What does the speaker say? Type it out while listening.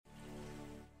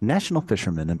National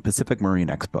Fishermen and Pacific Marine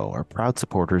Expo are proud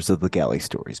supporters of the Galley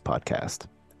Stories podcast,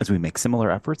 as we make similar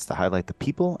efforts to highlight the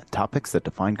people and topics that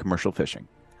define commercial fishing.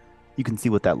 You can see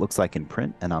what that looks like in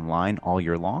print and online all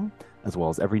year long, as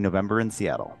well as every November in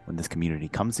Seattle when this community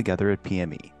comes together at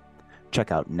PME.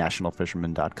 Check out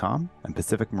nationalfisherman.com and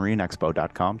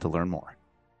pacificmarineexpo.com to learn more.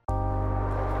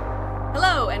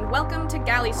 Hello and welcome to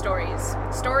Galley Stories,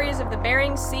 stories of the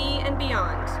Bering Sea and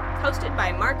beyond, hosted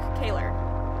by Mark Kaler.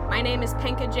 My name is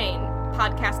Penka Jane,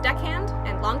 podcast deckhand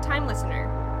and longtime listener.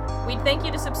 We'd thank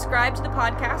you to subscribe to the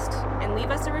podcast and leave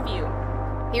us a review.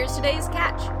 Here's today's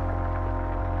catch.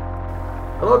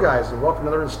 Hello guys, and welcome to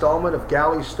another installment of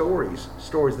Galley Stories,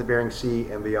 stories of the Bering Sea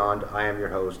and beyond. I am your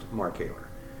host, Mark Kaler.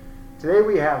 Today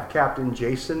we have Captain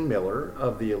Jason Miller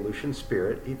of the Aleutian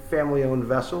Spirit, a family-owned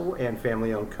vessel and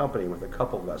family-owned company with a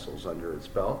couple vessels under its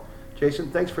belt.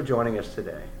 Jason, thanks for joining us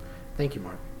today. Thank you,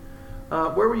 Mark.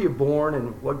 Where were you born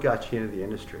and what got you into the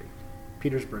industry?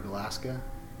 Petersburg, Alaska.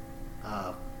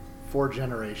 4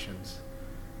 generations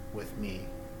with me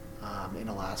in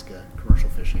Alaska, commercial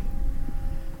fishing.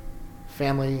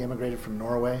 Family immigrated from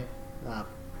Norway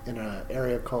in an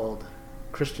area called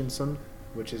Kristiansund,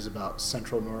 which is about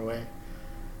central Norway.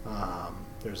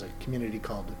 There's a community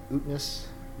called Utnes,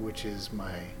 which is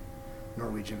my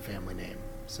Norwegian family name.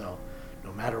 So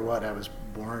no matter what, I was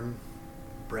born,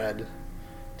 bred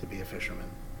to be a fisherman.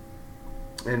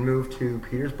 And moved to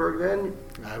Petersburg then?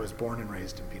 I was born and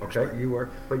raised in Petersburg. Okay, you were.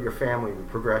 But your family, the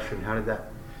progression, how did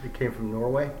that, it came from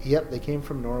Norway? Yep, they came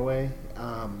from Norway.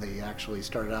 They actually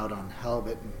started out on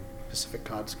halibut and Pacific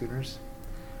cod schooners,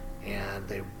 and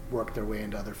they worked their way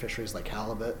into other fisheries like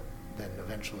halibut, then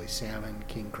eventually salmon,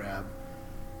 king crab,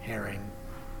 herring,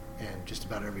 and just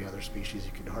about every other species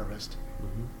you could harvest.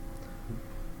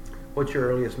 Mm-hmm. What's your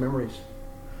earliest memories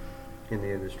in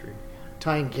the industry?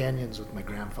 Tying ganyons with my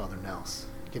grandfather Nels,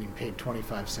 getting paid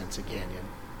 25 cents a ganyon.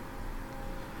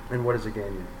 And what is a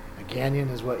ganyon? A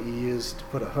ganyon is what you use to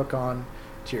put a hook on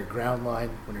to your ground line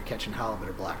when you're catching halibut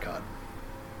or black cod.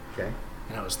 Okay.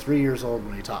 And I was 3 years old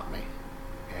when he taught me,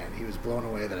 and he was blown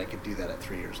away that I could do that at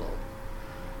 3 years old.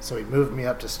 So he moved me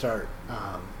up to start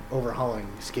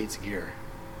overhauling skates of gear.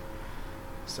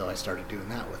 So I started doing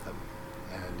that with him,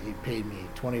 and he paid me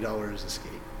 $20 a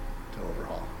skate to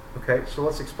overhaul. Okay, so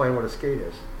let's explain what a skate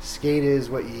is. Skate is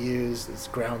what you use. It's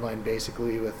ground line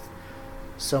basically with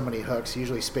so many hooks,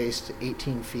 usually spaced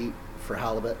 18 feet for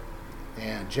halibut,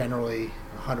 and generally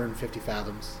 150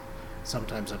 fathoms,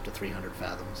 sometimes up to 300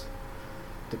 fathoms,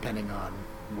 depending on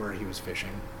where he was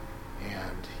fishing.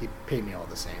 And he paid me all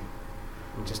the same,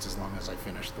 just as long as I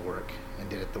finished the work and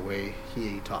did it the way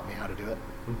he taught me how to do it.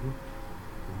 Mm-hmm.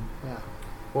 Mm-hmm. Yeah.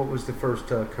 What was the first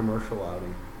commercial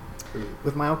outing?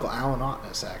 With my uncle Alan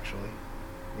Otness, actually,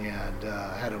 and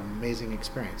I had an amazing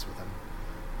experience with him.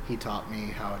 He taught me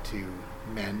how to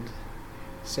mend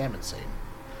salmon seine,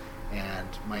 and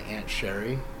my Aunt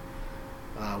Sherry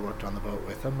worked on the boat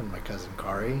with him, and my cousin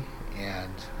Kari,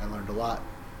 and I learned a lot.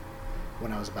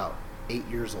 When I was about 8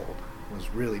 years old was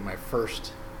really my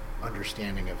first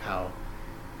understanding of how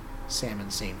salmon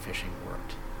seine fishing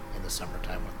worked in the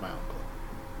summertime with my uncle.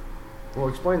 Well,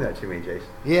 explain that to me, Jason.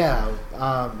 Yeah,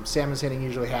 salmon seining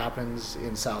usually happens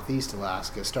in southeast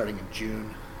Alaska, starting in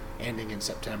June, ending in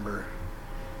September,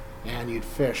 and you'd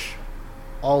fish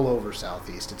all over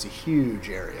southeast. It's a huge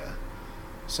area.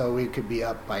 So we could be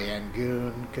up by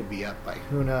Angoon, could be up by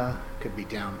Hoonah, could be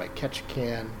down by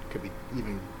Ketchikan, could be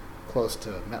even close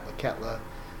to Metlakatla,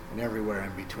 and everywhere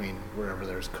in between, wherever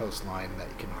there's coastline that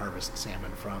you can harvest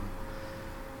salmon from.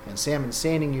 And salmon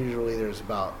seining, usually there's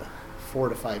about 4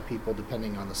 to 5 people,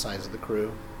 depending on the size of the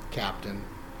crew. Captain,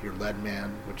 your lead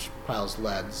man, which piles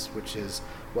leads, which is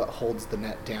what holds the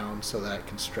net down so that it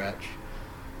can stretch,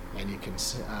 and you can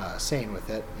seine with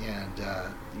it, and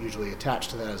usually attached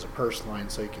to that is a purse line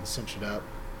so you can cinch it up.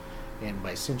 And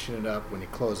by cinching it up, when you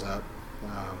close up,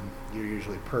 you're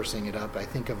usually pursing it up. I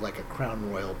think of like a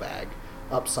Crown Royal bag,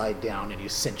 upside down, and you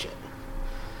cinch it.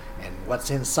 And what's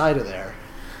inside of there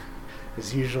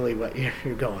is usually what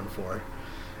you're going for.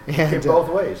 And, in both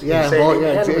ways. Yeah,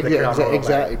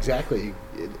 Exactly.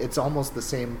 It's almost the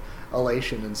same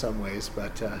elation in some ways,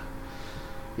 but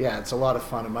yeah, it's a lot of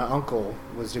fun. And my uncle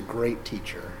was a great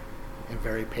teacher and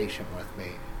very patient with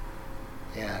me,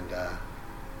 and a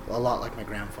lot like my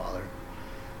grandfather.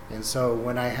 And so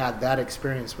when I had that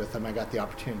experience with him, I got the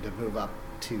opportunity to move up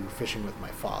to fishing with my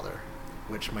father,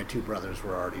 which my 2 brothers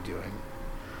were already doing.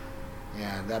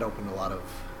 And that opened a lot of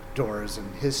doors,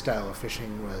 and his style of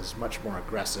fishing was much more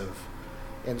aggressive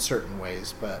in certain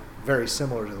ways, but very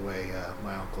similar to the way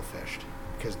my uncle fished,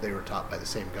 because they were taught by the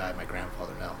same guy, my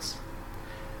grandfather Nels.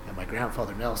 And my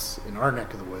grandfather Nels in our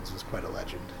neck of the woods was quite a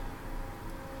legend.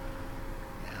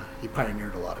 Yeah, he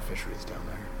pioneered a lot of fisheries down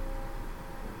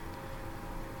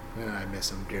there. And I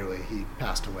miss him dearly. He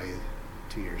passed away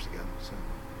 2 years ago, so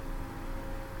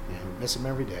yeah, miss him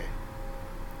every day.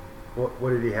 What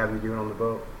did he have you doing on the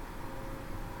boat?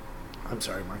 I'm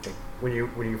sorry, Mark. When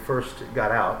you first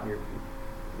got out,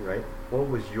 right? What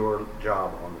was your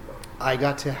job on the boat? I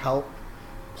got to help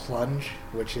plunge,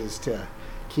 which is to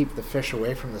keep the fish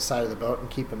away from the side of the boat and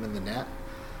keep them in the net.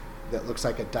 That looks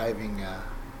like a diving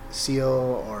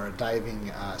seal or a diving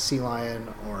sea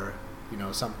lion, or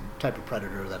some type of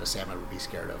predator that a salmon would be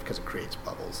scared of, because it creates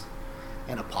bubbles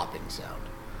and a popping sound.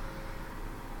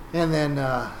 And then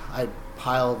I'd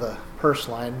pile the purse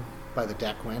line by the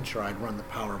deck winch, or I'd run the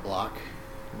power block.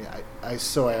 I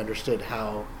understood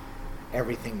how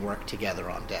everything worked together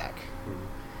on deck.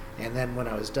 Mm-hmm. And then when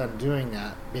I was done doing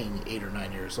that, being 8 or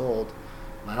 9 years old,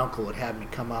 my uncle would have me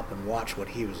come up and watch what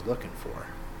he was looking for.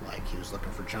 Like, he was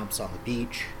looking for jumps on the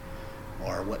beach,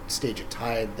 or what stage of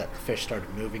tide that the fish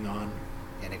started moving on,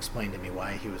 and explain to me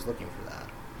why he was looking for that.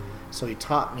 Mm-hmm. So he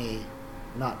taught me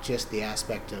not just the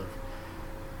aspect of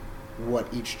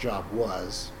what each job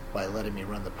was by letting me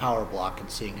run the power block and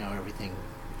seeing how everything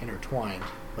intertwined,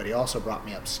 but he also brought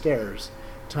me upstairs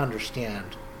to understand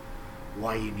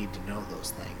why you need to know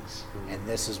those things. Mm-hmm. And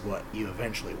this is what you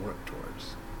eventually work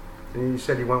towards. And you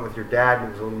said you went with your dad, and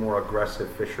it was a little more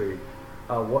aggressive fishery.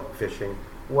 What fishing?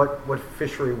 What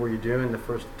fishery were you doing the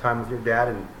first time with your dad?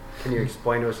 And can you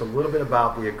explain to us a little bit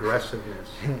about the aggressiveness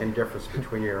and difference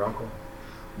between your uncle?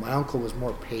 My uncle was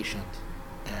more patient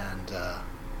and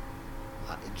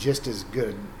just as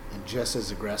good and just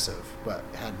as aggressive, but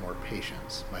had more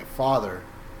patience. My father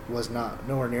was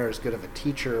nowhere near as good of a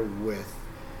teacher with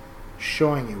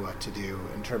showing you what to do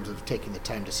in terms of taking the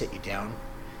time to sit you down.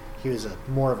 He was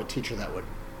more of a teacher that would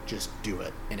just do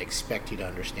it and expect you to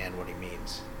understand what he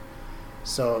means.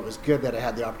 So it was good that I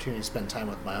had the opportunity to spend time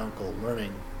with my uncle,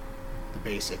 learning the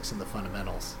basics and the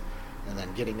fundamentals, and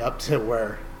then getting up to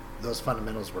where those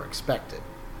fundamentals were expected.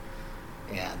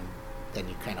 And then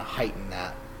you kind of heighten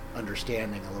that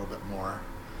understanding a little bit more.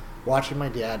 Watching my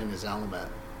dad in his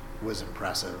element was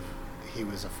impressive. He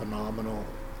was a phenomenal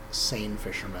seine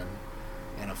fisherman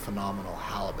and a phenomenal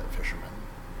halibut fisherman.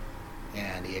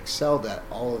 And he excelled at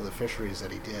all of the fisheries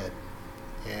that he did.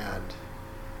 And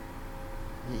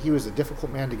he was a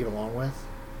difficult man to get along with,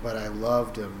 but I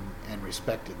loved him and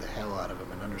respected the hell out of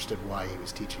him and understood why he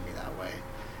was teaching me that way.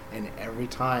 And every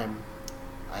time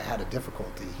I had a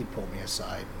difficulty, he'd pull me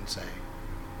aside and say,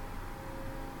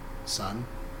 "Son,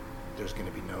 there's going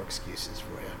to be no excuses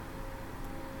for you,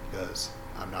 because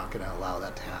I'm not going to allow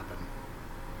that to happen."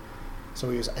 So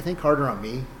he was, I think, harder on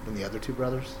me than the other two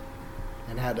brothers,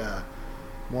 and had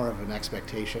more of an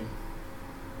expectation.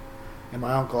 And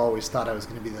my uncle always thought I was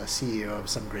going to be the CEO of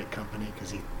some great company,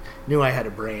 because he knew I had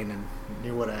a brain and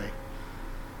knew what I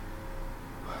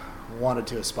wanted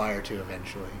to aspire to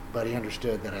eventually. But he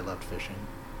understood that I loved fishing.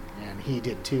 And he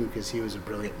did too, because he was a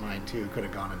brilliant mind too. Could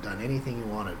have gone and done anything he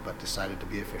wanted, but decided to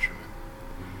be a fisherman.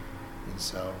 Mm-hmm. And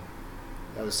so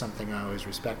that was something I always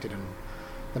respected in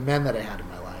the men that I had in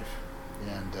my life.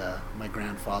 And my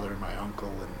grandfather and my uncle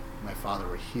and my father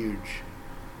were huge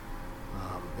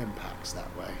impacts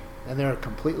that way. And they're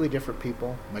completely different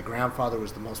people. My grandfather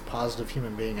was the most positive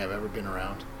human being I've ever been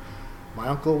around. My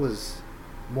uncle was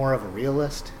more of a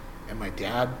realist, and my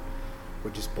dad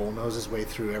would just bullnose his way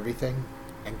through everything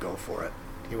and go for it.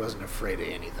 He wasn't afraid of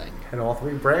anything. And all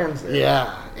three brands there.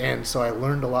 Yeah, and so I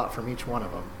learned a lot from each one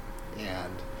of them.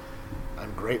 And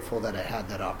I'm grateful that I had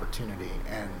that opportunity.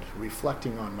 And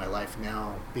reflecting on my life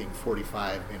now, being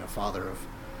 45, being a father of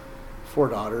 4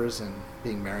 daughters and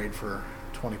being married for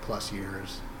 20 plus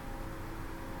years,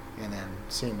 and then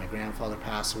seeing my grandfather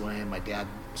pass away and my dad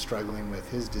struggling with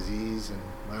his disease and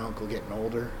my uncle getting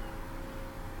older.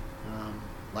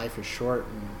 Life is short,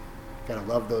 and gotta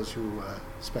love those who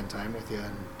spend time with you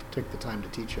and took the time to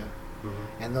teach you.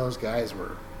 Mm-hmm. And those guys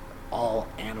were all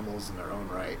animals in their own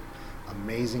right.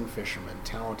 Amazing fishermen,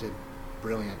 talented,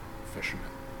 brilliant fishermen.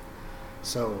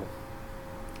 So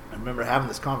I remember having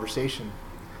this conversation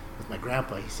with my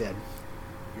grandpa. He said,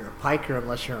 "You're a piker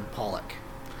unless you're in pollock."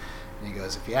 And he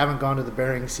goes, "If you haven't gone to the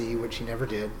Bering Sea," which he never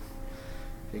did,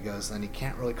 he goes, "then you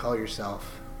can't really call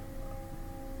yourself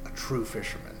a true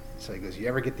fisherman." So he goes, "You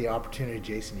ever get the opportunity,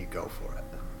 Jason, you go for it."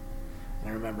 And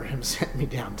I remember him sitting me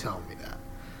down telling me that.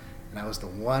 And I was the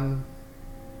one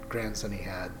grandson he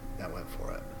had that went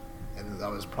for it. And I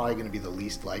was probably going to be the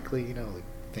least likely, like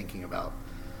thinking about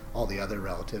all the other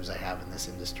relatives I have in this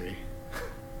industry.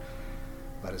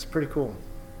 But it's pretty cool.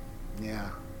 Yeah.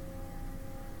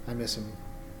 I miss him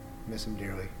Miss him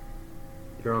dearly.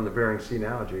 You're on the Bering Sea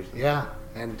now, Jason. Yeah,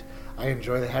 and I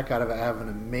enjoy the heck out of it. I have an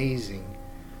amazing,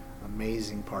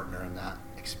 amazing partner in that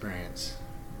experience,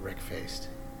 Rick Faced.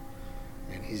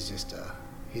 And he's just,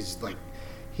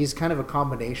 he's kind of a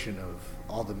combination of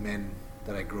all the men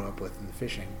that I grew up with in the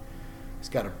fishing. He's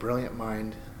got a brilliant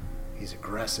mind. He's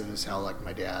aggressive as hell like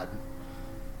my dad,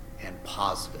 and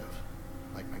positive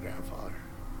like my grandfather.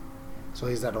 So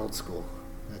he's that old school.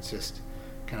 That's just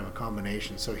kind of a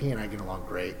combination. So he and I get along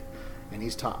great. And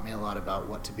he's taught me a lot about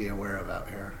what to be aware of out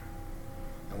here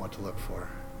and what to look for.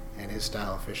 And his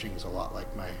style of fishing is a lot like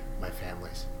my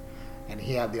family's. And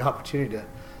he had the opportunity to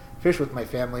fish with my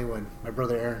family when my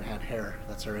brother Aaron had hair.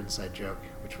 That's our inside joke,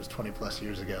 which was 20 plus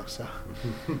years ago. So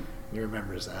he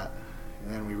remembers that.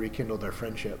 And then we rekindled our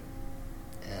friendship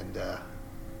and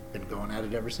been going at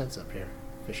it ever since up here,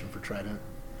 fishing for trident,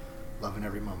 loving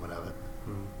every moment of it.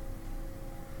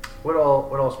 What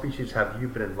all species have you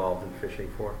been involved in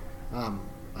fishing for?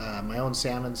 My own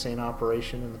salmon seine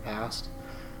operation in the past,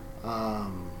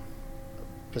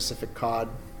 Pacific cod,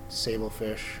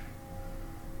 sablefish,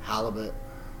 halibut,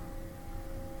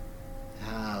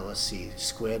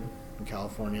 squid in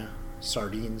California,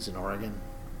 sardines in Oregon,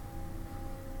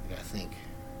 I think,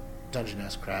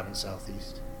 Dungeness crab in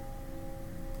Southeast.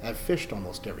 I've fished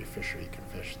almost every fishery you can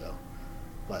fish though,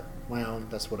 but my own,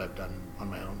 that's what I've done on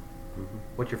my own. Mm-hmm.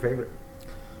 What's your favorite?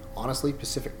 Honestly,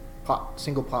 Pacific pot,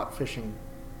 single pot fishing,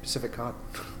 Pacific cod.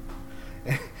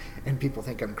 And people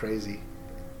think I'm crazy.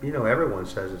 You know, everyone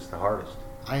says it's the hardest.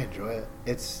 I enjoy it.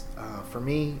 It's, for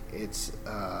me, it's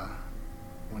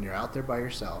when you're out there by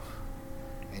yourself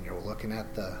and you're looking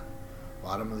at the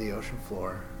bottom of the ocean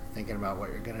floor, thinking about what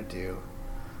you're going to do,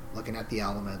 looking at the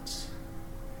elements,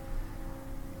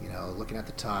 looking at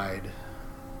the tide,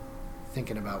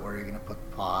 thinking about where you're going to put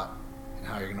the pot and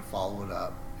how you're going to follow it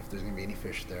up, if there's going to be any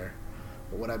fish there.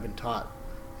 But what I've been taught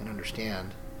and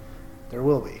understand, there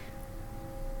will be.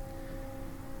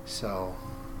 So,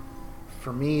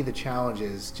 for me, the challenge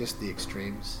is just the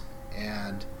extremes,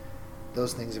 and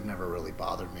those things have never really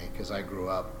bothered me because I grew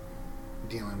up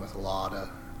dealing with a lot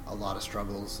of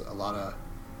struggles, a lot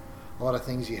of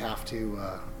things you have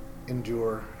to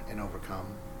endure and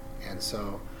overcome. And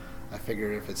so, I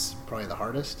figure if it's probably the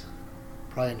hardest,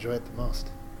 probably enjoy it the most.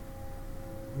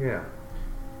 Yeah.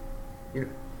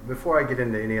 Before I get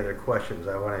into any other questions,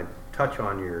 I want to touch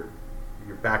on your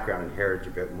background and heritage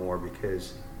a bit more,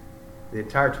 because the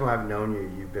entire time I've known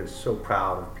you, you've been so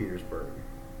proud of Petersburg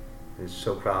and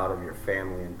so proud of your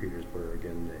family in Petersburg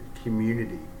and the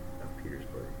community of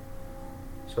Petersburg.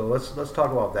 So let's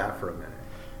talk about that for a minute.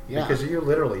 Yeah. Because you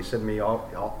literally send me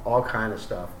all kind of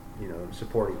stuff,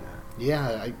 supporting that.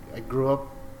 Yeah, I grew up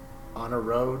on a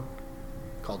road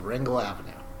called Wrangell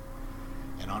Avenue.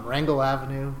 And on Wrangell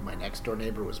Avenue, my next door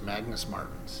neighbor was Magnus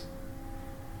Martins,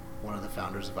 one of the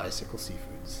founders of Icicle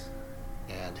Seafoods.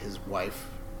 And his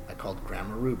wife, I called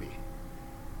Grandma Ruby.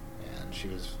 And she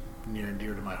was near and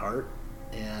dear to my heart.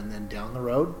 And then down the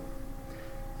road,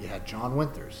 you had John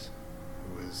Winters,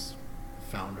 who was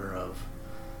founder of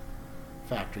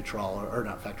factory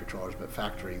longliners,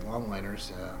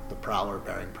 the Prowler,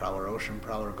 Bering Prowler, Ocean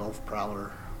Prowler, Gulf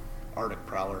Prowler, Arctic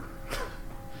Prowler,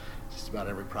 just about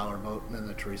every Prowler boat, and then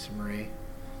the Teresa Marie.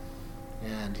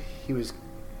 And he was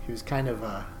kind of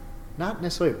not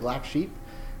necessarily a black sheep,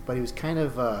 but he was kind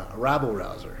of a rabble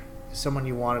rouser, someone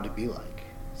you wanted to be like,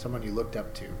 someone you looked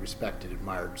up to, respected,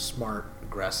 admired, smart,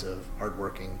 aggressive,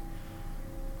 hardworking,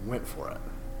 went for it.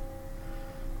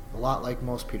 A lot like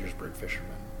most Petersburg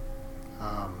fishermen.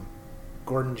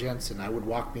 Gordon Jensen, I would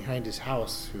walk behind his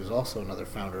house, who was also another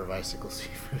founder of Icicle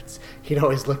Seafoods. He'd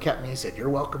always look at me and said, "You're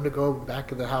welcome to go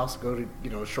back of the house, go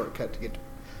to a shortcut to get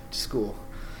to school."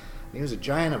 And he was a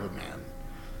giant of a man.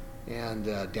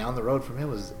 And down the road from him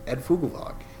was Ed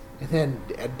Fugelvog, and then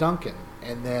Ed Duncan,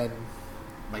 and then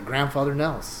my grandfather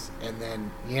Nels, and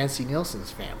then Yancey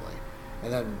Nielsen's family,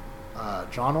 and then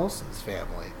John Olson's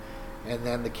family, and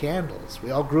then the Candles.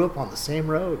 We all grew up on the same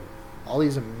road. All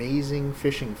these amazing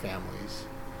fishing families.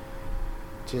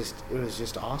 It was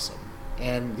just awesome.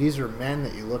 And these are men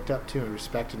that you looked up to and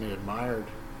respected and admired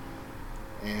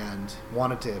and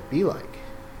wanted to be like.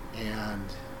 And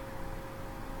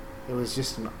it was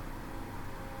just an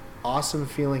awesome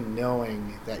feeling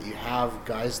knowing that you have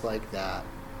guys like that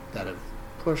have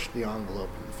pushed the envelope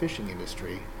in the fishing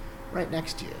industry right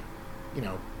next to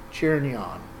you, cheering you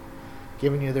on,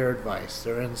 giving you their advice,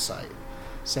 their insight,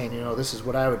 saying, this is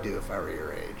what I would do if I were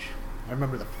your age. I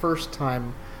remember the first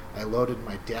time I loaded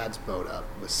my dad's boat up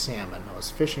with salmon. I was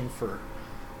fishing for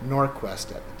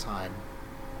Norquest at the time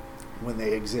when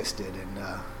they existed, and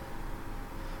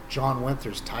John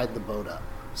Winters tied the boat up,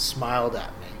 smiled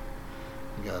at me,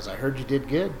 He goes, I heard you did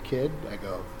good, kid. I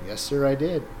go, yes, sir, I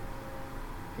did.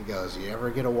 He goes, you ever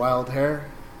get a wild hair?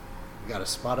 You got a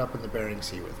spot up in the Bering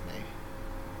Sea with me.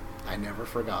 I never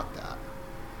forgot that.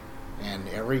 And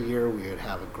every year we would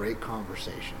have a great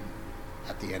conversation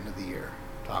at the end of the year,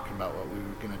 talking about what we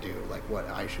were going to do, like what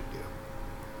I should do.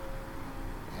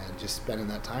 And just spending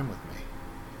that time with me.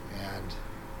 And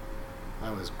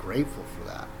I was grateful for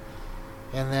that.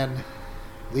 And then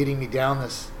leading me down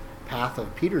this path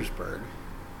of Petersburg,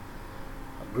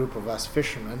 a group of us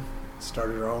fishermen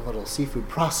started our own little seafood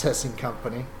processing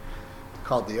company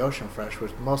called the Ocean Fresh,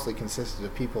 which mostly consisted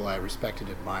of people I respected,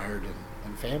 admired,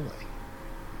 and family.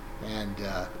 And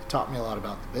it taught me a lot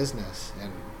about the business.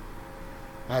 And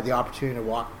I had the opportunity to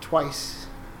walk twice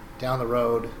down the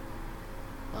road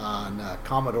on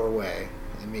Commodore Way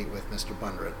and meet with Mr.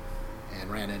 Bundred,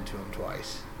 and ran into him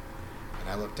twice. And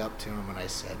I looked up to him and I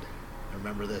said, I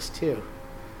remember this too.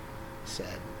 He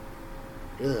said,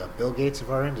 you're the Bill Gates of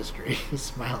our industry. He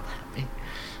smiled at me,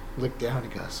 looked down,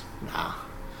 and goes, nah.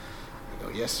 I go,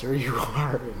 yes, sir, you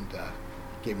are. And he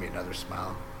gave me another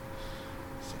smile.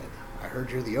 He said, I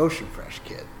heard you're the Ocean Fresh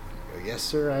kid. I go, yes,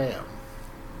 sir, I am.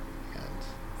 And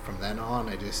from then on,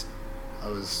 I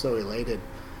was so elated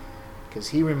because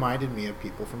he reminded me of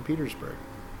people from Petersburg.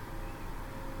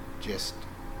 Just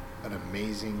an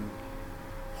amazing,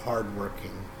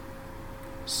 hard-working,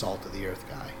 salt-of-the-earth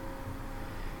guy.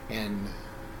 And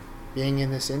being in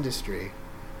this industry,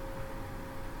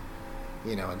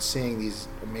 and seeing these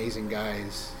amazing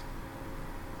guys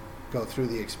go through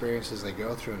the experiences they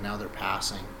go through, and now they're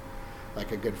passing.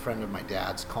 Like a good friend of my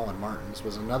dad's, Colin Martins,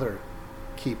 was another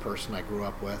key person I grew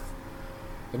up with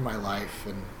in my life,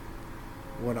 and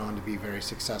went on to be very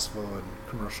successful in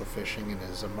commercial fishing, and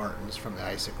is a Martins from the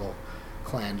Icicle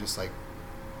clan, just like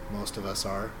most of us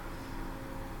are.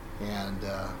 And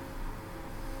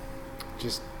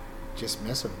just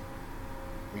miss him.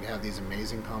 We'd have these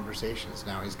amazing conversations.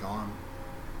 Now he's gone.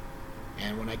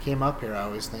 And when I came up here, I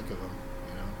always think of him,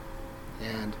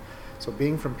 And so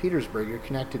being from Petersburg, you're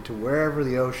connected to wherever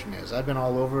the ocean is. I've been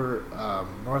all over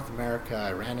North America.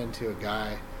 I ran into a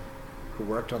guy who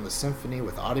worked on the symphony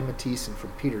with Audie Matisse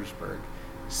from Petersburg,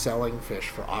 selling fish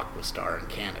for Aquastar in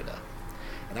Canada.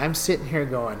 And I'm sitting here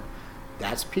going,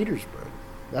 that's Petersburg.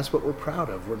 That's what we're proud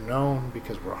of. We're known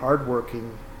because we're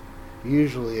hardworking,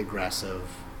 usually aggressive,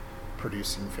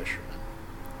 producing fishermen.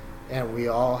 And we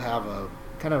all have a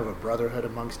kind of a brotherhood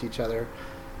amongst each other.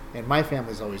 And my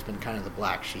family's always been kind of the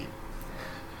black sheep.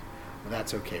 But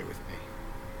that's okay with me.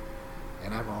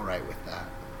 And I'm all right with that.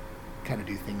 Kind of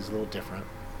do things a little different.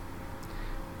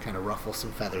 Kind of ruffle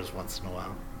some feathers once in a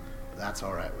while. But that's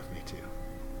all right with me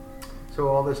too. So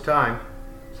all this time,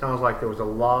 sounds like there was a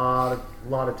lot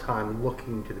of time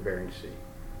looking to the Bering Sea.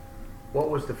 What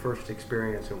was the first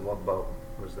experience, and what boat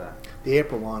was that? The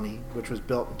April-Lani, which was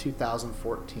built in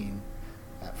 2014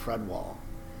 at Fredwall.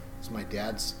 So my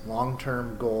dad's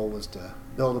long-term goal was to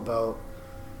build a boat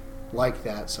like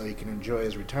that so he can enjoy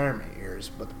his retirement years.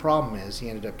 But the problem is he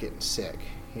ended up getting sick.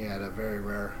 He had a very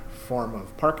rare form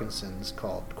of Parkinson's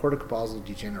called corticobasal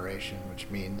degeneration, which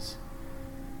means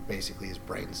basically his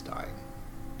brain's dying.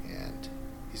 And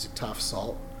he's a tough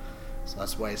salt, so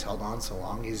that's why he's held on so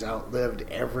long. He's outlived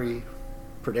every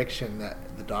prediction that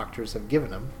the doctors have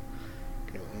given him.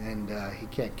 And he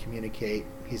can't communicate.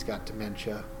 He's got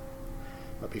dementia.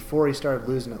 But before he started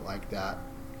losing it like that,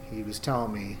 he was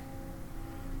telling me,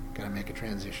 gotta make a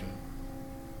transition.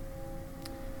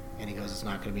 And he goes, it's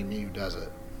not gonna be me who does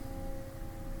it.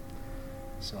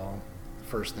 So the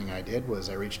first thing I did was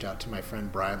I reached out to my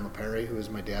friend Brian LaPerry, who was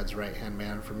my dad's right-hand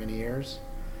man for many years.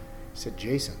 He said,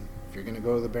 Jason, if you're gonna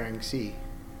go to the Bering Sea,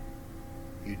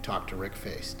 you talk to Rick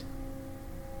Feist.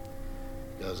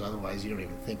 He goes, otherwise you don't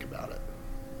even think about it.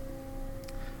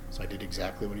 So I did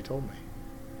exactly what he told me.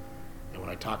 And when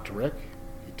I talked to Rick,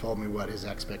 he told me what his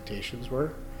expectations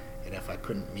were, and if I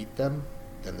couldn't meet them,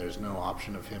 then there's no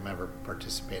option of him ever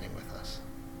participating with us.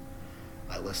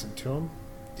 I listened to him,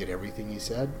 did everything he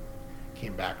said,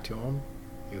 came back to him.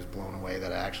 He was blown away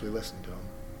that I actually listened to him.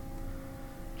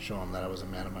 Show him that I was a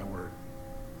man of my word.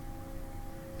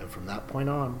 And from that point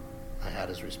on, I had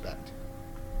his respect.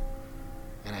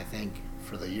 And I think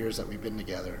for the years that we've been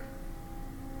together,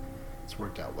 it's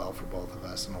worked out well for both of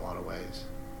us in a lot of ways.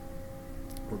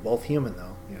 We're both human,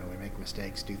 though. We make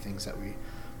mistakes, do things that we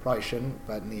probably shouldn't,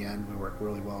 but in the end, we work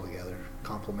really well together,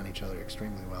 complement each other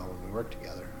extremely well when we work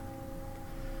together.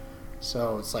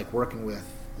 So it's like working with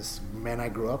this men I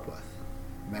grew up with,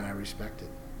 men I respected,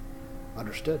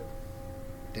 understood.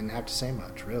 Didn't have to say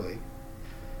much, really.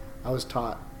 I was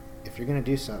taught, if you're going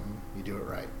to do something, you do it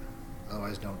right.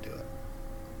 Otherwise, don't do it.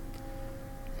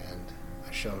 And I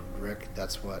I showed Rick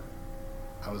that's what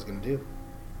I was going to do.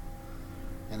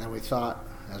 And then we thought,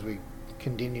 as we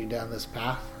continued down this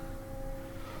path,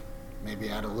 maybe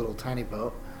add a little tiny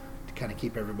boat to kind of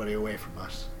keep everybody away from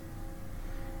us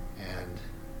and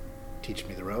teach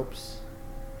me the ropes,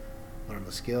 learn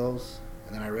the skills.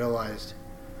 And then I realized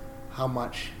how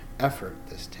much effort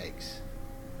this takes,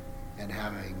 and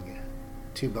having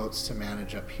 2 boats to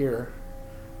manage up here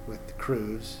with the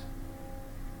crews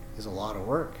is a lot of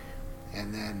work.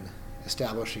 And then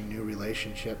establishing new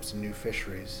relationships and new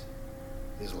fisheries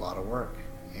is a lot of work.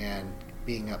 And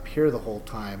being up here the whole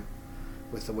time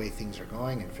with the way things are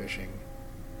going in fishing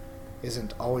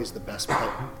isn't always the best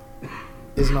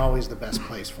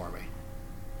place for me.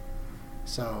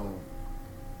 So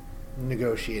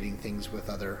negotiating things with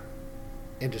other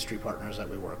industry partners that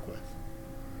we work with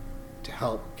to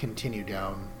help continue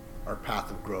down our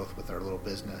path of growth with our little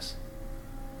business,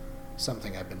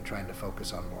 something I've been trying to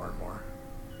focus on more and more,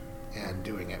 and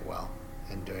doing it well,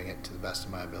 and doing it to the best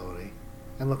of my ability,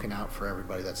 and looking out for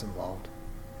everybody that's involved.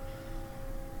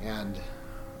 And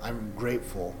I'm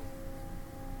grateful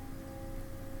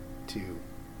to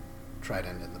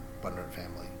Trident and the Bundrant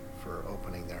family for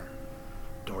opening their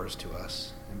doors to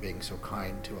us and being so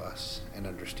kind to us and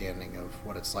understanding of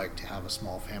what it's like to have a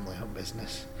small family-owned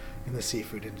business in the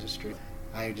seafood industry.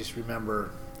 I just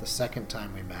remember the second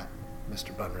time we met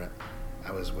Mr. Bundrant,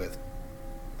 I was with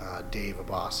Dave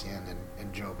Abbasian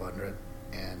and Joe Bundrant,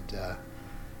 and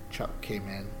Chuck came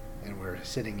in, and we were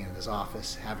sitting in his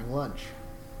office having lunch.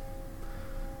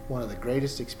 One of the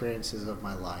greatest experiences of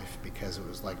my life, because it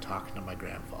was like talking to my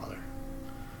grandfather.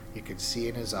 You could see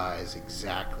in his eyes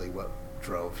exactly what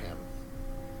drove him,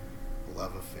 the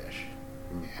love of fish.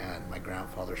 And my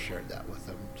grandfather shared that with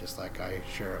him, just like I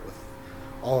share it with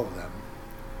all of them.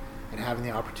 And having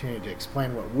the opportunity to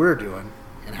explain what we're doing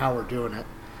and how we're doing it,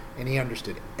 and he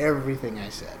understood everything I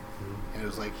said. And it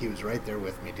was like he was right there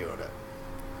with me doing it.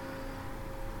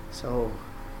 So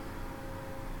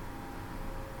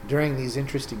during these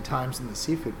interesting times in the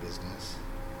seafood business,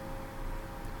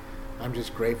 I'm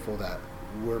just grateful that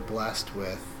we're blessed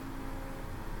with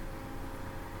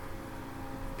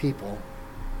people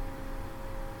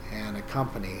and a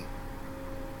company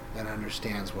that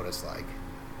understands what it's like.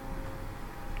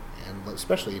 And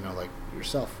especially, like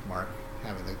yourself, Mark,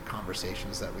 having the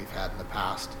conversations that we've had in the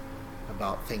past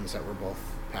about things that we're both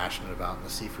passionate about in the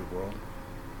seafood world.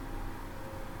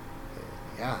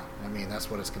 Yeah, that's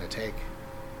what it's going to take,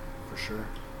 for sure.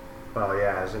 Well,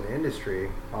 yeah, as an industry,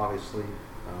 obviously,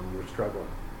 we're struggling.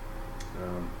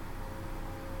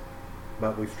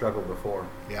 But we've struggled before.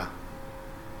 Yeah.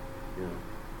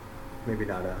 Maybe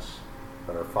not us,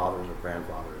 but our fathers or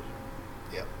grandfathers.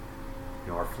 Yep.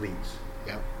 Our fleets.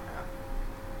 Yep.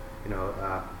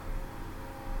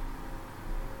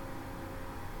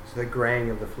 It's the graying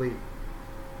of the fleet.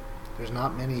 There's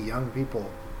not many young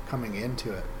people coming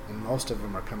into it, and most of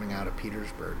them are coming out of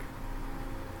Petersburg.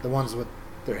 The ones with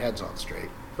their heads on straight.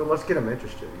 So let's get them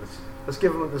interested. Let's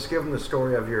give them the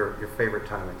story of your favorite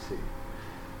time at sea.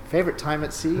 Favorite time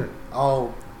at sea?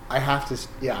 Oh, I have to.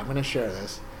 Yeah, I'm going to share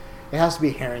this. It has to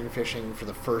be herring fishing for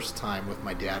the first time with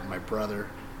my dad and my brother,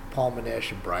 Paul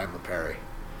Manish and Brian LePerry.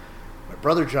 My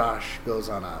brother Josh goes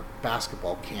on a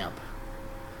basketball camp,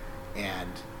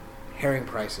 and herring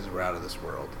prices were out of this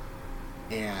world.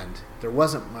 And there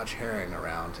wasn't much herring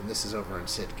around, and this is over in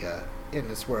Sitka,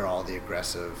 and it's where all the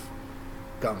aggressive,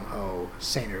 gung-ho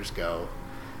seiners go.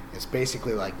 It's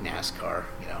basically like NASCAR.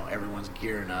 Everyone's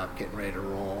gearing up, getting ready to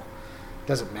roll.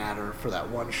 Doesn't matter for that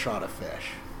one shot of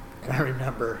fish. And I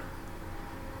remember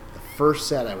the first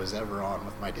set I was ever on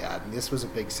with my dad, and this was a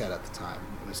big set at the time.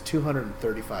 It was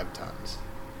 235 tons.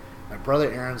 My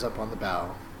brother Aaron's up on the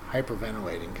bow,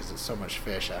 hyperventilating because it's so much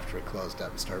fish after it closed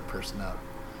up and started pursing up.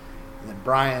 And then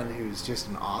Brian, who's just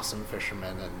an awesome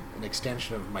fisherman and an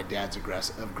extension of my dad's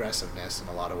aggressiveness in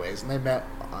a lot of ways. And they met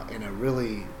in a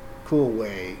really cool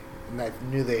way, and I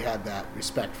knew they had that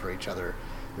respect for each other,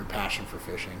 their passion for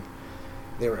fishing.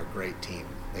 They were a great team.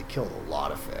 They killed a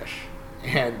lot of fish.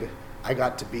 And I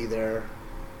got to be there,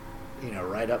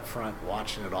 right up front,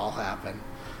 watching it all happen.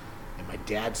 And my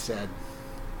dad said,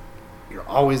 "You're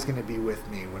always going to be with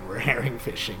me when we're herring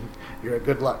fishing. You're a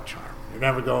good luck charm. You're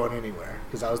never going anywhere."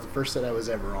 Because that was the first set I was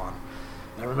ever on.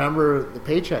 And I remember the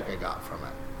paycheck I got from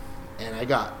it. And I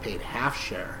got paid half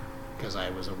share because I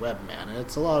was a webman. And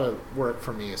it's a lot of work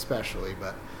for me especially,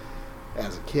 but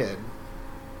as a kid,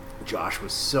 Josh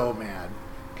was so mad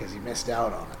because he missed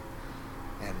out on it.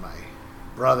 And my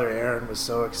brother Aaron was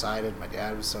so excited. My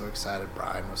dad was so excited.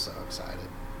 Brian was so excited.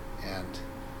 And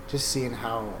just seeing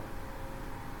how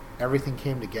everything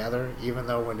came together, even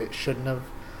though when it shouldn't have,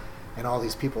 and all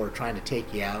these people are trying to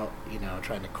take you out,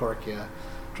 trying to cork you,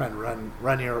 trying to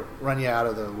run you out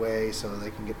of the way so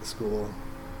they can get to school.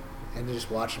 And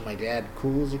just watching my dad,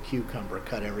 cool as a cucumber,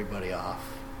 cut everybody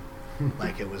off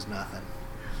like it was nothing.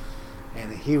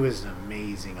 And he was an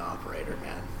amazing operator,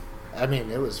 man. I mean,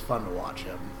 it was fun to watch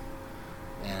him.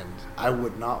 And I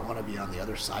would not want to be on the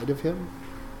other side of him.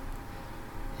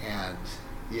 And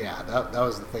yeah, that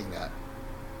was the thing that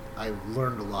I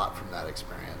learned a lot from that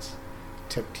experience.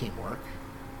 Took teamwork,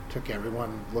 took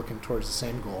everyone looking towards the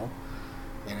same goal,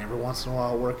 and every once in a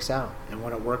while it works out. And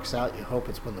when it works out, you hope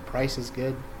it's when the price is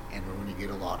good and when you get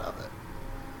a lot of it.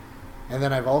 And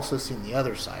then I've also seen the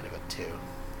other side of it too,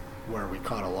 where we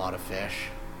caught a lot of fish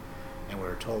and we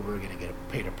were told we were going to get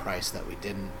paid a price that we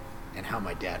didn't, and how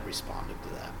my dad responded to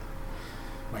that.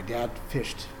 My dad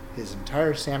fished his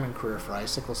entire salmon career for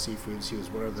Icicle Seafoods. He was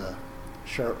one of the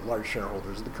large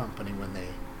shareholders of the company when they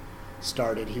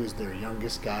started. He was their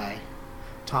youngest guy.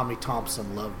 Tommy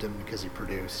Thompson loved him because he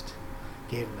produced.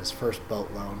 Gave him his first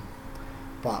boat loan.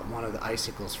 Bought one of the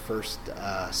Icicle's first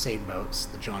seine boats,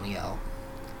 the Johnny L.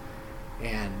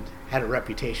 And had a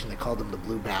reputation. They called him the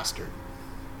Blue Bastard,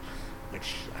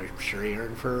 which I'm sure he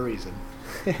earned for a reason.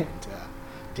 And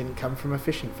didn't come from a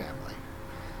fishing family,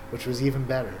 which was even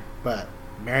better. But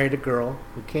married a girl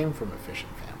who came from a fishing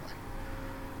family.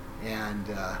 And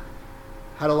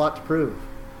had a lot to prove.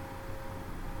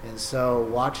 And so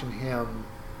watching him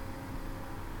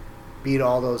beat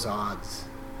all those odds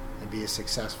and be a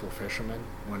successful fisherman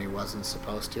when he wasn't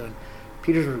supposed to. And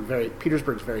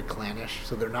Petersburg's very clannish,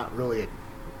 so they're not really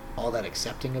all that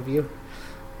accepting of you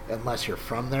unless you're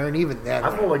from there. And even then,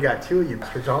 I've only got 2 of you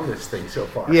bastards on this thing so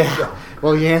far. Yeah. So.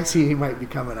 Well, Yancey, he might be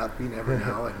coming up. You never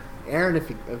know. And Aaron, if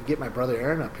you get my brother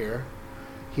Aaron up here,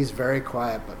 he's very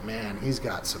quiet, but man, he's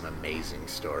got some amazing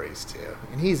stories too.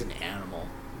 And he's an animal,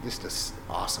 just an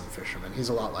awesome fisherman. He's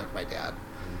a lot like my dad,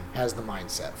 has the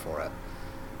mindset for it.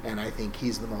 And I think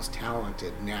he's the most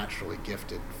talented, naturally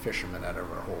gifted fisherman out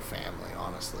of our whole family,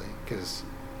 honestly. Because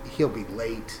he'll be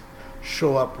late,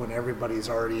 show up when everybody's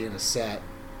already in a set,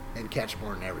 and catch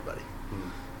more than everybody.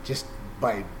 Just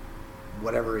by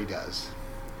whatever he does.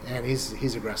 And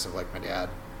he's aggressive like my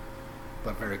dad,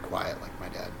 but very quiet like my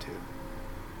dad too.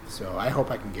 So I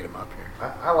hope I can get him up here.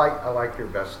 I like your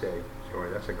best day story.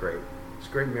 It's a great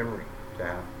memory to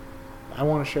have. I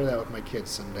want to share that with my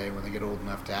kids someday when they get old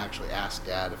enough to actually ask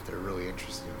Dad if they're really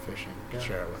interested in fishing.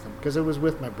 Share it with them. Because it was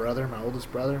with my brother, my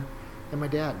oldest brother, and my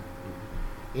dad.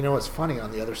 You know what's funny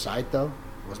on the other side, though,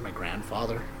 was my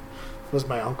grandfather, was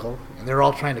my uncle, and they're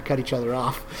all trying to cut each other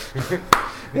off.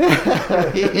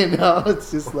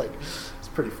 It's just like, it's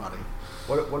pretty funny.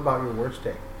 What about your worst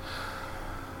day?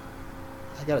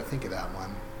 I got to think of that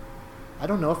one. I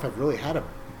don't know if I've really had a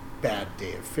bad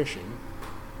day of fishing.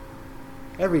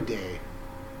 Every day,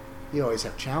 you always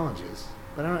have challenges,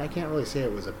 but I can't really say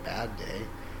it was a bad day.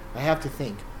 I have to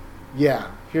think,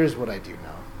 here's what I do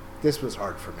know. This was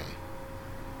hard for me.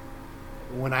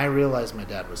 When I realized my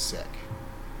dad was sick,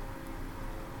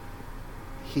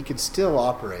 he could still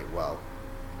operate well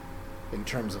in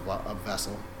terms of a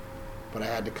vessel, but I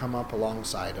had to come up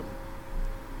alongside him,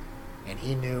 and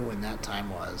he knew when that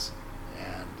time was,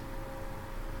 and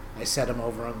I set him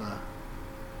over on the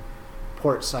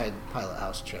port side pilot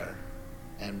house chair,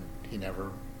 and he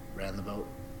never ran the boat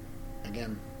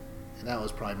again. And that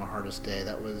was probably my hardest day.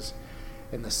 That was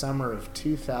in the summer of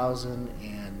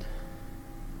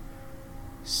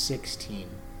 2016,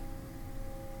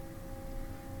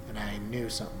 and I knew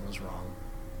something was wrong,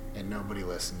 and nobody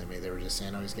listened to me. They were just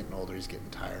saying, oh, he's getting older, he's getting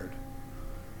tired.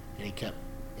 And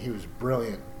he was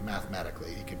brilliant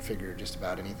mathematically. He could figure just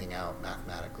about anything out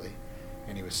mathematically,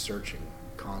 and he was searching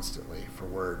constantly for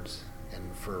words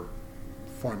and for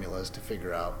formulas to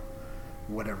figure out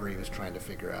whatever he was trying to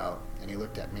figure out. And he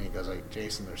looked at me and he goes like,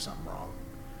 Jason, there's something wrong.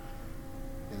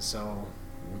 And so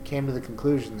we came to the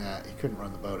conclusion that he couldn't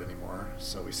run the boat anymore.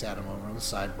 So we sat him over on the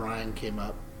side. Brian came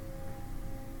up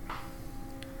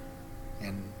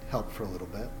and helped for a little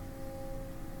bit.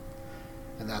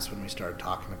 And that's when we started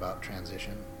talking about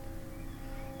transition.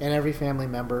 And every family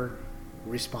member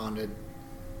responded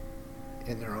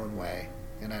in their own way.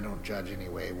 And I don't judge any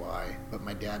way why. But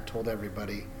my dad told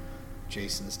everybody,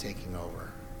 Jason's taking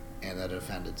over. And that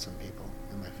offended some people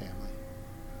in my family,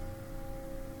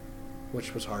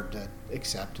 which was hard to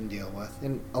accept and deal with.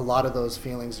 And a lot of those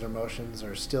feelings and emotions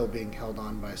are still being held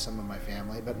on by some of my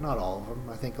family, but not all of them.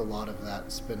 I think a lot of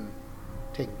that's been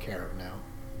taken care of now.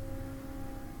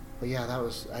 But yeah,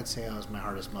 I'd say that was my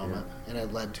hardest moment. Yeah. And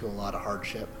it led to a lot of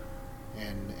hardship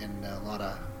and a lot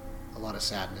of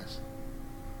sadness.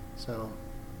 So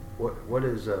what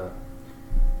is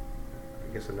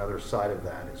I guess another side of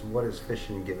that is, what has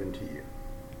fishing given to you?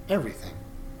 Everything.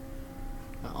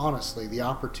 Honestly, the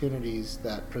opportunities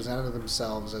that presented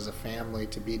themselves as a family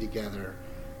to be together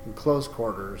in close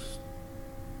quarters,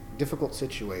 difficult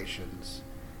situations,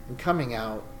 and coming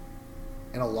out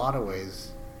in a lot of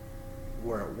ways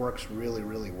where it works really,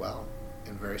 really well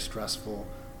in very stressful,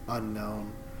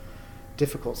 unknown,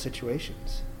 difficult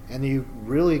situations. And you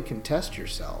really can test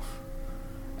yourself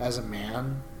as a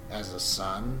man, as a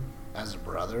son, as a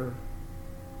brother,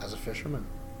 as a fisherman.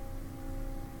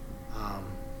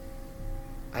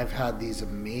 I've had these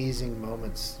amazing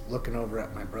moments looking over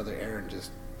at my brother Aaron,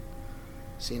 just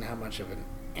seeing how much of an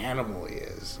animal he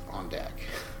is on deck.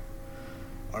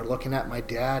 Or looking at my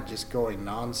dad just going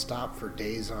nonstop for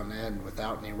days on end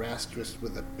without any rest, just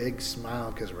with a big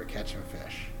smile because we're catching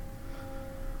fish.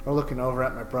 Or looking over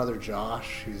at my brother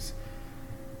Josh, who's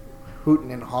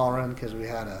hooting and hollering because we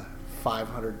had a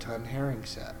 500-ton herring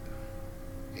set.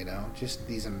 You know, just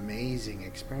these amazing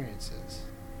experiences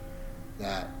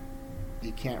that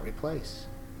you can't replace.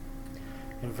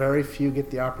 And very few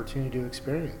get the opportunity to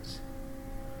experience.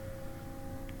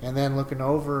 And then looking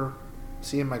over,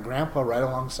 seeing my grandpa right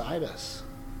alongside us,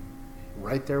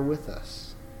 right there with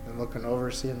us. And looking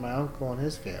over, seeing my uncle and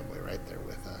his family right there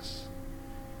with us.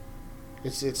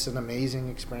 It's an amazing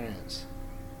experience.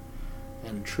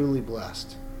 And truly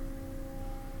blessed.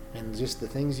 And just the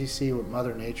things you see what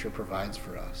Mother Nature provides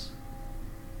for us.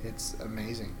 It's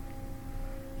amazing.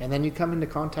 And then you come into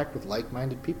contact with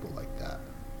like-minded people like that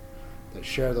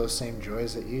share those same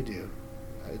joys that you do.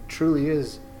 It truly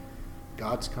is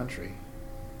God's country,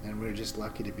 and we're just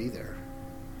lucky to be there.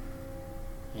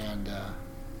 And,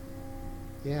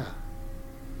 yeah,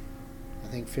 I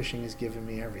think fishing has given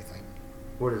me everything.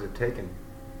 What has it taken?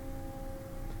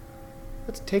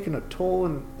 It's taken a toll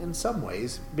in some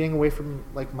ways, being away from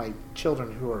like my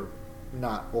children who are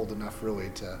not old enough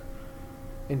really to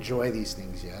enjoy these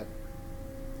things yet,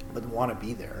 but want to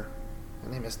be there,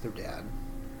 and they miss their dad.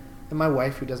 And my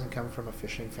wife, who doesn't come from a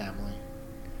fishing family,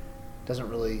 doesn't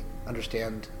really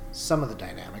understand some of the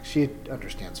dynamics. She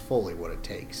understands fully what it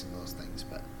takes and those things,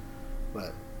 but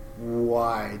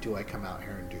why do I come out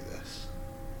here and do this?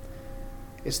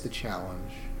 It's the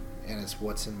challenge, and it's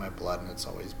what's in my blood, and it's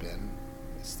always been.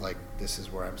 It's like, this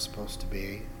is where I'm supposed to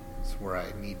be. It's where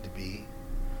I need to be.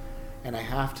 And I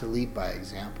have to lead by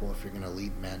example if you're going to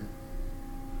lead men.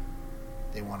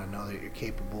 They want to know that you're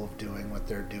capable of doing what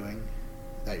they're doing,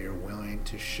 that you're willing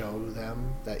to show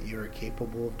them that you're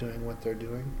capable of doing what they're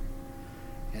doing,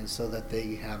 and so that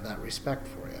they have that respect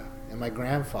for you. And my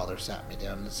grandfather sat me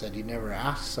down and said, you never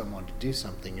ask someone to do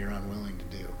something you're unwilling to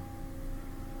do.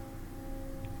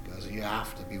 Because you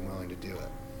have to be willing to do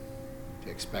it, to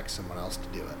expect someone else to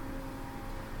do it.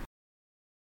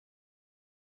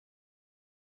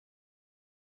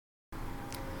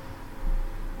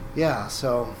 Yeah,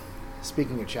 so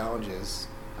speaking of challenges,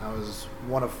 I was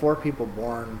one of 4 people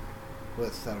born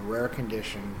with a rare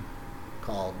condition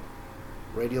called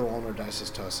radial ulnar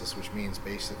dysostosis, which means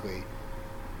basically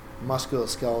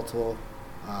musculoskeletal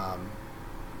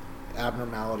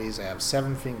abnormalities. I have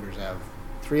 7 fingers. I have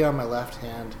 3 on my left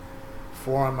hand,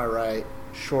 4 on my right,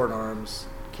 short arms,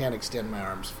 can't extend my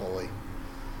arms fully.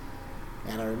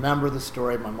 And I remember the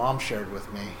story my mom shared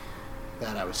with me,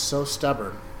 that I was so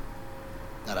stubborn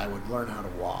that I would learn how to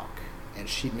walk. And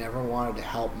she never wanted to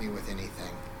help me with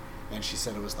anything. And she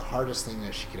said it was the hardest thing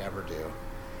that she could ever do.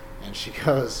 And she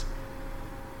goes,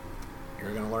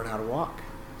 you're going to learn how to walk.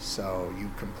 So you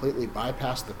completely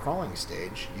bypassed the crawling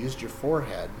stage, used your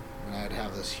forehead, and I'd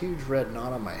have this huge red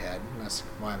knot on my head, and that's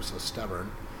why I'm so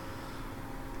stubborn.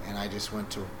 And I just went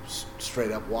to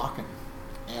straight up walking.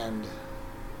 And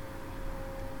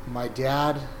my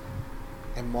dad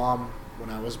and mom, when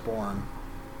I was born,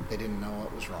 they didn't know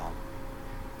what was wrong.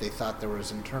 They thought there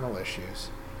was internal issues.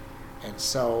 And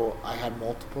so I had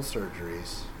multiple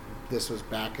surgeries. This was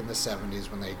back in the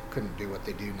 70s when they couldn't do what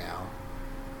they do now.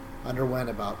 Underwent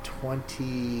about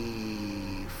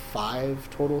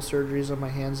 25 total surgeries on my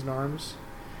hands and arms.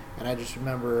 And I just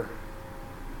remember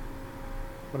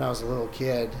when I was a little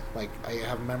kid, like I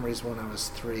have memories when I was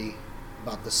 3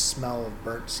 about the smell of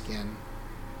burnt skin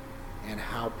and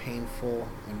how painful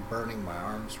and burning my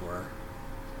arms were.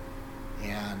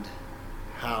 And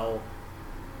how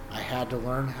I had to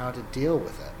learn how to deal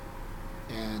with it,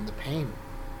 and the pain,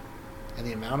 and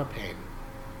the amount of pain.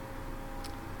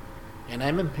 And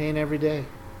I'm in pain every day,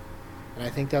 and I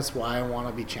think that's why I want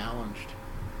to be challenged.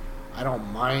 I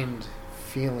don't mind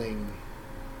feeling,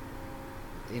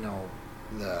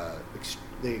 the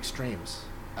extremes.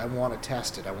 I want to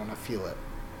test it. I want to feel it.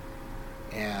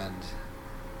 And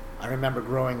I remember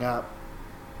growing up,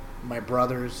 my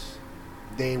brothers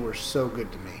they were so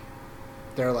good to me.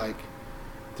 They're like,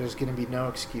 there's going to be no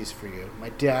excuse for you. My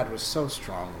dad was so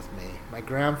strong with me. My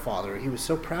grandfather, he was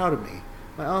so proud of me.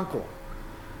 My uncle.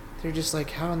 They're just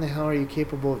like, how in the hell are you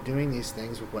capable of doing these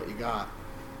things with what you got?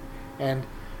 And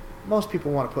most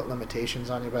people want to put limitations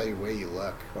on you by the way you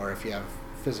look, or if you have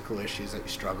physical issues that you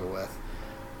struggle with.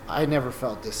 I never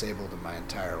felt disabled in my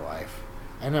entire life.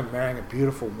 I ended up marrying a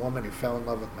beautiful woman who fell in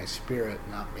love with my spirit,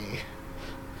 not me.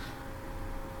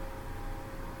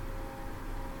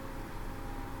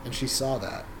 And she saw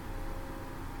that.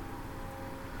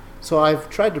 So I've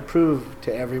tried to prove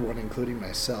to everyone, including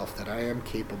myself, that I am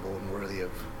capable and worthy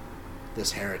of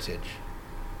this heritage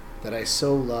that I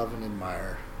so love and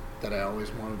admire, that I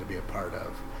always wanted to be a part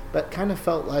of. But kind of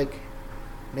felt like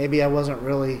maybe I wasn't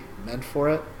really meant for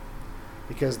it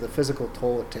because of the physical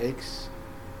toll it takes,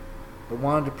 but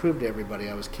wanted to prove to everybody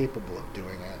I was capable of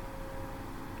doing it,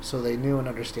 so they knew and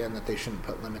understand that they shouldn't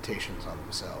put limitations on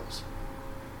themselves.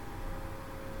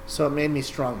 So it made me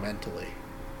strong mentally.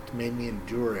 It made me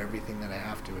endure everything that I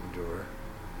have to endure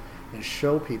and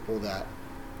show people that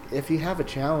if you have a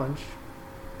challenge,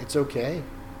 it's okay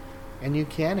and you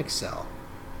can excel,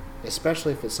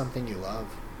 especially if it's something you love.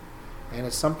 And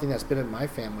it's something that's been in my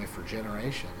family for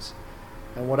generations.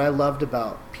 And what I loved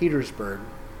about Petersburg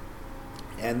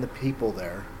and the people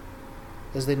there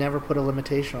is they never put a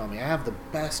limitation on me. I have the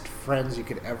best friends you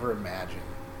could ever imagine.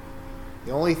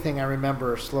 The only thing I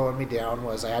remember slowing me down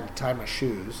was I had to tie my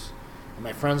shoes. And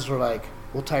my friends were like,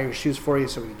 we'll tie your shoes for you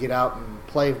so we can get out and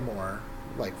play more,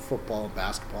 like football and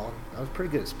basketball. I was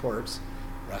pretty good at sports,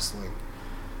 wrestling,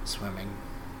 swimming.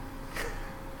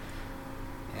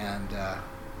 And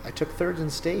I took third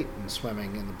in state in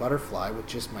swimming in the butterfly with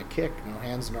just my kick, no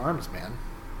hands and arms, man.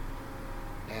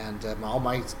 And all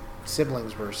my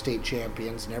siblings were state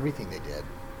champions in everything they did.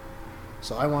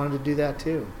 So I wanted to do that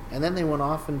too. And then they went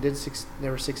off and they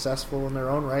were successful in their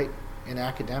own right in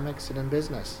academics and in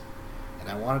business. And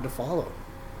I wanted to follow.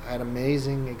 I had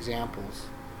amazing examples.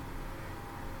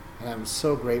 And I'm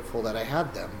so grateful that I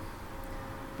had them.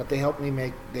 But they helped make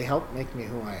me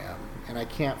who I am. And I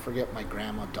can't forget my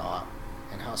grandma Dot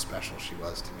and how special she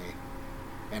was to me.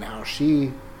 And how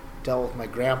she dealt with my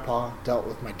grandpa, dealt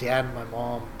with my dad and my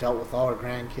mom, dealt with all her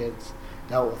grandkids,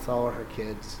 dealt with all of her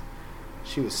kids.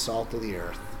 She was salt of the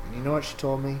earth. And you know what she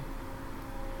told me?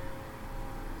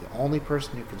 The only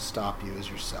person who can stop you is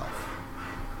yourself.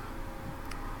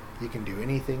 You can do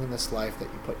anything in this life that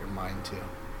you put your mind to.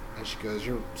 And she goes,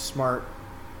 you're smart,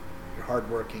 you're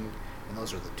hardworking, and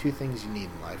those are the two things you need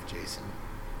in life, Jason.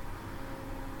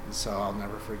 And so I'll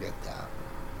never forget that.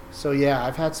 So yeah,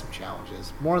 I've had some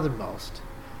challenges, more than most.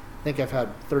 I think I've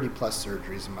had 30 plus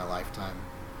surgeries in my lifetime.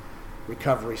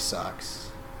 Recovery sucks.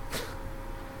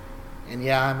 And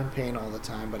yeah, I'm in pain all the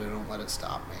time, but I don't let it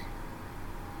stop me.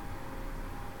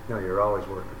 No, you're always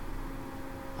working.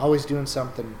 Always doing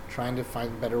something, trying to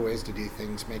find better ways to do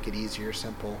things, make it easier,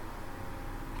 simple,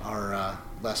 or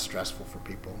less stressful for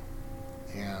people.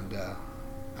 And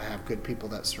I have good people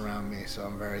that surround me, so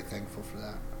I'm very thankful for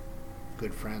that.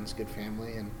 Good friends, good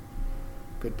family, and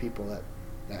good people that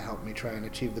help me try and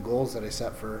achieve the goals that I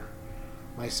set for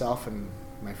myself and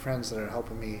my friends that are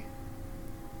helping me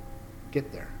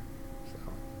get there. So,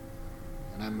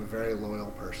 and I'm a very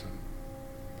loyal person.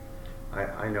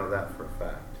 I know that for a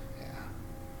fact.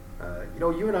 Yeah.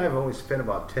 You and I have only spent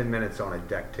about 10 minutes on a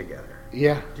deck together.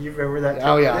 Yeah. Do you remember that?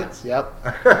 Oh, yeah. Minutes? Yep.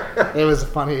 It was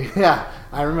funny. Yeah,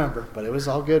 I remember. But it was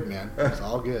all good, man. It was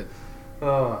all good.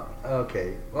 Oh,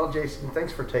 okay. Well, Jason,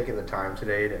 thanks for taking the time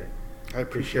today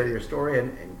to share your story.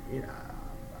 And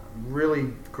I'm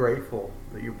really grateful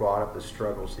that you brought up the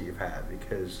struggles that you've had,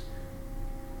 because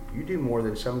you do more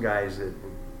than some guys that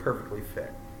were perfectly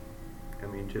fit. I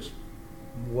mean, just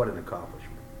what an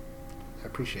accomplishment. I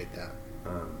appreciate that.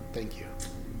 Thank you.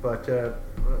 But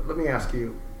let me ask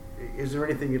you, is there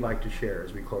anything you'd like to share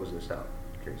as we close this out,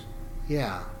 Jason?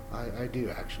 Yeah, I do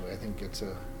actually. I think it's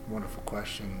a wonderful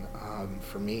question.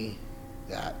 For me,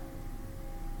 that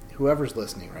whoever's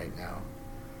listening right now,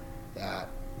 that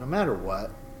no matter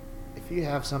what, if you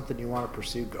have something you want to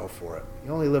pursue, go for it.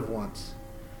 You only live once.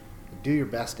 Do your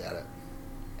best at it.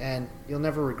 And you'll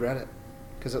never regret it,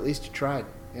 because at least you tried.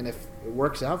 And if it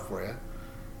works out for you,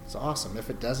 it's awesome. If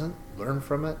it doesn't, learn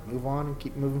from it, move on, and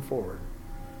keep moving forward.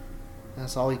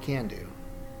 That's all you can do.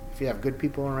 If you have good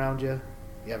people around you,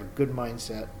 you have a good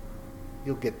mindset,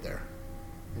 you'll get there.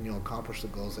 And you'll accomplish the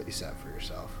goals that you set for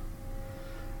yourself.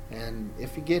 And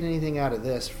if you get anything out of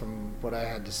this from what I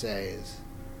had to say is,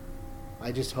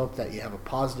 I just hope that you have a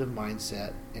positive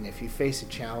mindset, and if you face a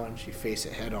challenge, you face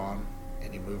it head on,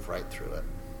 and you move right through it.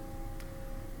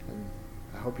 And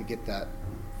I hope you get that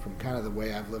from kind of the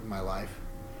way I've lived my life.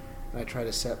 And I try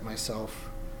to set myself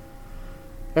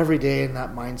every day in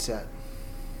that mindset.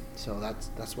 So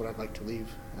that's what I'd like to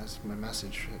leave as my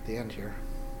message at the end here.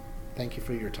 Thank you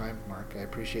for your time, Mark. I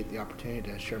appreciate the opportunity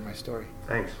to share my story.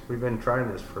 Thanks. We've been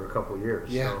trying this for a couple of years,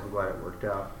 Yeah. so I'm glad it worked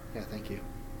out. Yeah, thank you.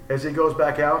 As he goes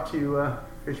back out to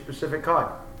fish Pacific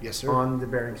cod Yes, sir. on the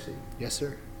Bering Sea. Yes,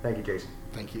 sir. Thank you, Jason.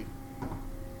 Thank you.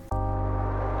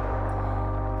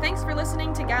 Thanks for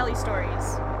listening to Galley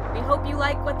Stories. We hope you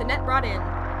like what the net brought in.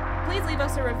 Please leave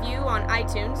us a review on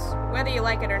iTunes. Whether you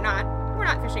like it or not, we're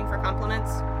not fishing for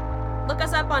compliments. Look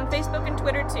us up on Facebook and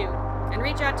Twitter too, and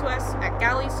reach out to us at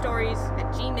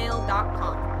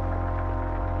galleystories@gmail.com.